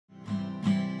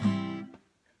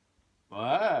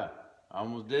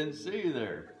almost didn't see you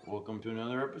there. Welcome to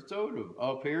another episode of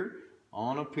Up Here,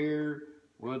 on a pier,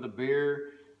 with a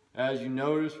beer. As you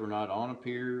notice, we're not on a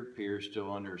pier. Pier's still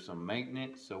under some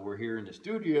maintenance, so we're here in the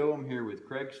studio. I'm here with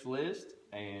Craig Slist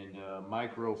and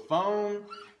Mike Rophone.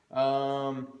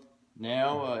 Now,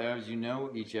 as you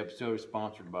know, each episode is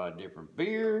sponsored by a different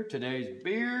beer. Today's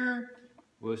beer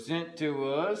was sent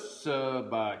to us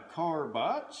by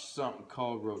Carbotch, something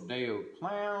called Rodeo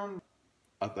Clown.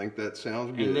 I think that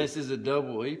sounds good. And this is a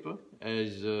double IPA,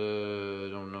 as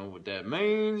don't know what that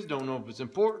means, don't know if it's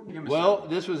important. Well,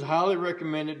 this was highly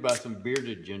recommended by some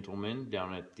bearded gentlemen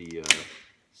down at the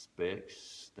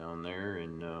Specs down there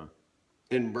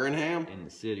in Brenham? In the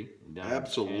city.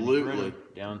 Absolutely.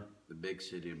 Down the big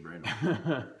city of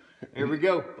Brenham. Here we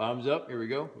go. Bottoms up. Here we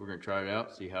go. We're going to try it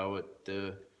out, see how it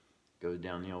goes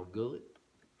down the old gullet.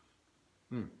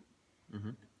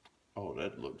 Oh,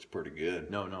 that looks pretty good.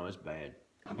 No, it's bad.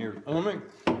 Here, I'm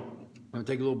gonna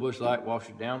take a little Busch Light, wash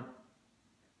it down.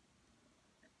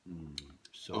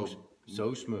 So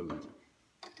smooth.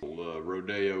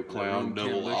 Rodeo Clown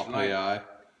double IPA.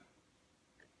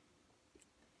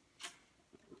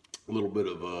 A little bit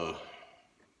of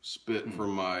spit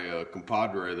from my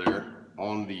compadre there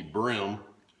on the brim.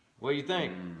 What do you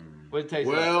think? What it tastes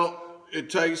like? Well, it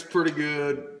tastes pretty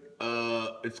good.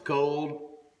 It's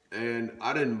cold, and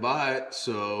I didn't buy it,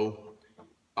 so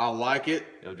I like it.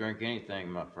 You'll drink anything,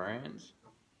 my friends.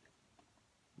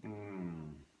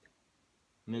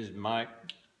 This is Mike.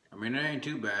 I mean, it ain't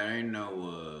too bad. It ain't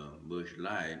no Busch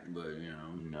Light, but you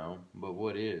know. No, but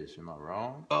what is? Am I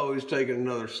wrong? Oh, he's taking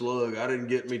another slug. I didn't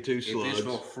get me 2 slugs. If it's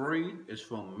for free, it's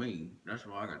for me. That's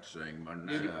what I got to say. But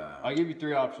I'll give you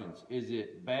 3 options. Is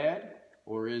it bad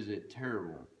or is it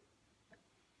terrible?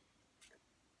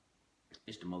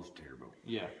 It's the most terrible.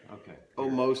 Yeah, okay. Oh,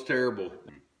 most terrible.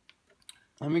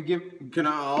 Let me give... Can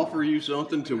I offer you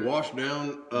something to wash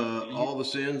down all the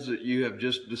sins that you have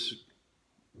just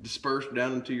dispersed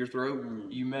down into your throat?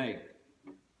 You may.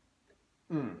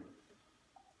 I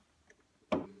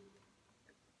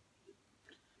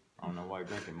don't know why you're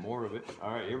drinking more of it.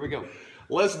 All right, here we go.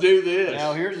 Let's do this.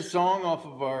 Now, here's a song off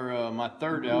of our my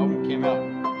 3rd album. Came out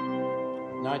in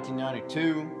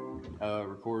 1992,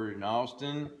 recorded in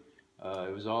Austin.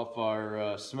 It was off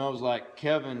our Smells Like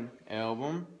Kevin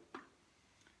album,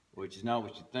 which is not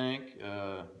what you think.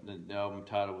 The album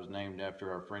title was named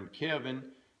after our friend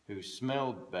Kevin, who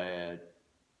smelled bad.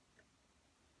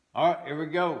 All right, here we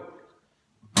go.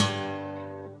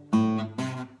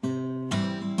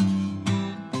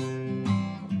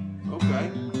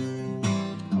 Okay.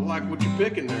 I like what you're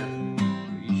picking there.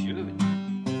 You should.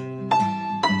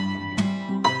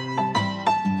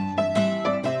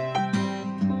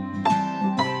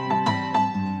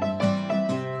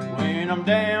 When I'm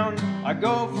down, I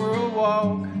go for a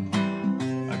walk.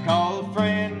 I call a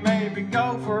friend, maybe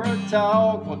go for a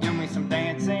talk. Well, do me some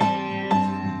dancing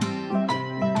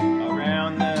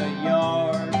around the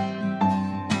yard.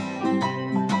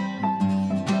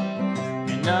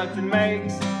 And nothing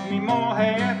makes me more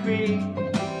happy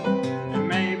than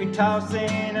maybe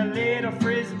tossing a little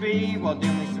frisbee while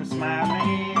doing some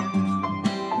smiling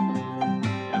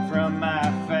from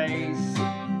my face.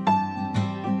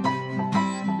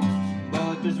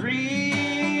 But there's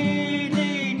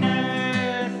really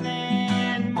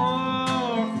nothing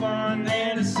more fun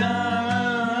than a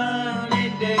sunny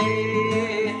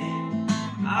day.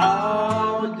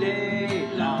 All day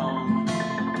long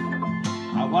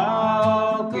I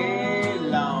walk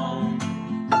along.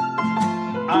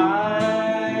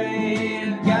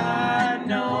 I've got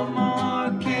no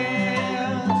more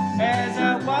cares as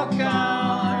I walk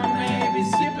on, maybe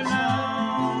sipping on.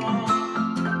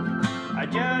 I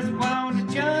just want to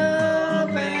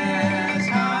jump as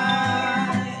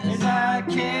high as I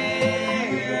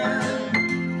can.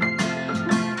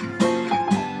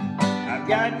 I've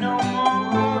got no more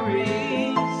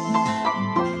worries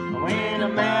when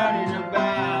I'm out and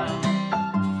about.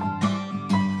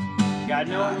 Got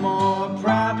no more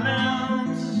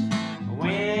problems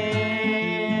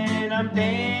when I'm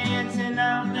dancing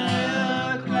on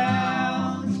the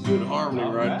clouds. Good harmony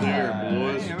right there,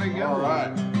 boys. Here we go. All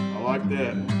right. I like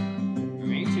that.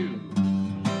 Me too.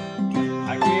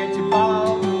 I catch a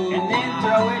ball and then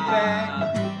throw it back.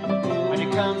 When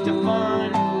it comes to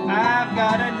fun, I've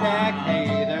got a knack.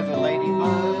 Hey, there's a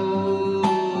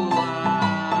ladybug.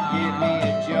 Give me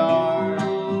a jar.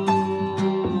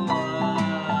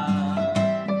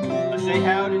 Say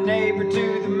howdy neighbor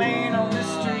to the man on the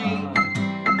street.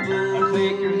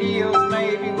 Click your heels,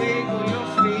 maybe wiggle your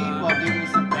feet while doing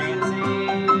some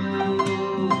dancing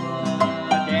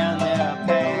down the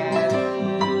path.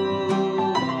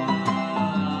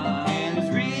 And there's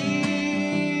really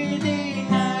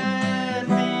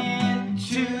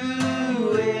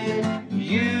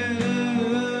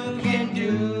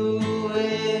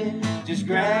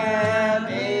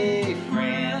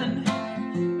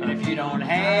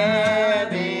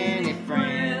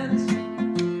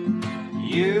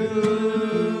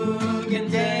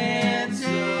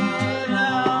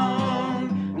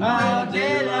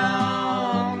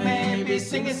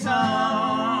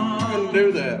on. Gonna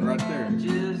do that right there.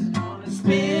 Just wanna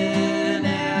spin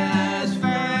as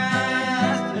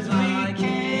fast as we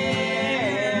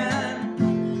can.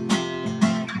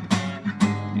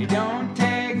 It don't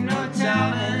take no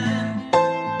talent.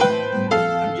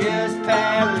 I'm just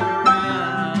paddling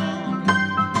around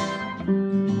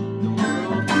the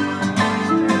world for my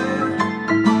master.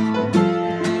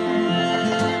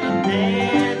 And I'm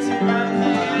dancing around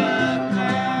the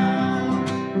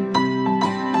clouds.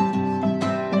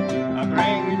 I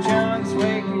bring your chunks,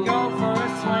 we can go for a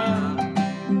swim.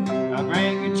 I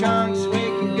bring your chunks, we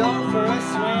can go for a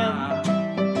swim.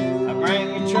 I bring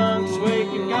your trunks, we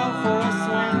can go for a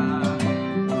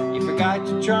swim. You forgot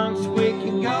your trunks, we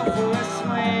can go for a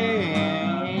swim.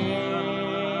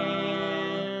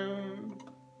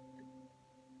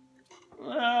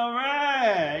 All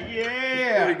right,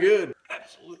 yeah. Pretty good.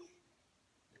 Absolutely.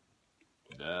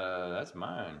 That's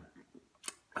mine.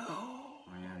 Well,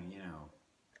 you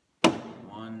know,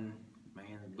 one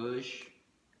man's bush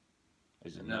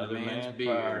Is another another man's man's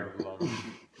beer. fire.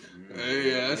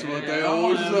 Hey, yeah, that's what they Yeah,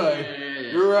 always yeah.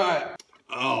 say. You're right.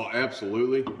 Oh,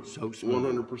 absolutely. So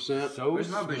smooth. 100%. So Where's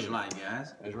my bush smooth. light,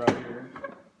 guys? It's right here.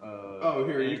 Oh,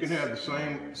 here, you can have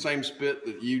the same spit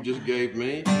that you just gave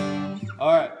me,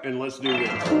 All right. and let's do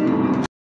this.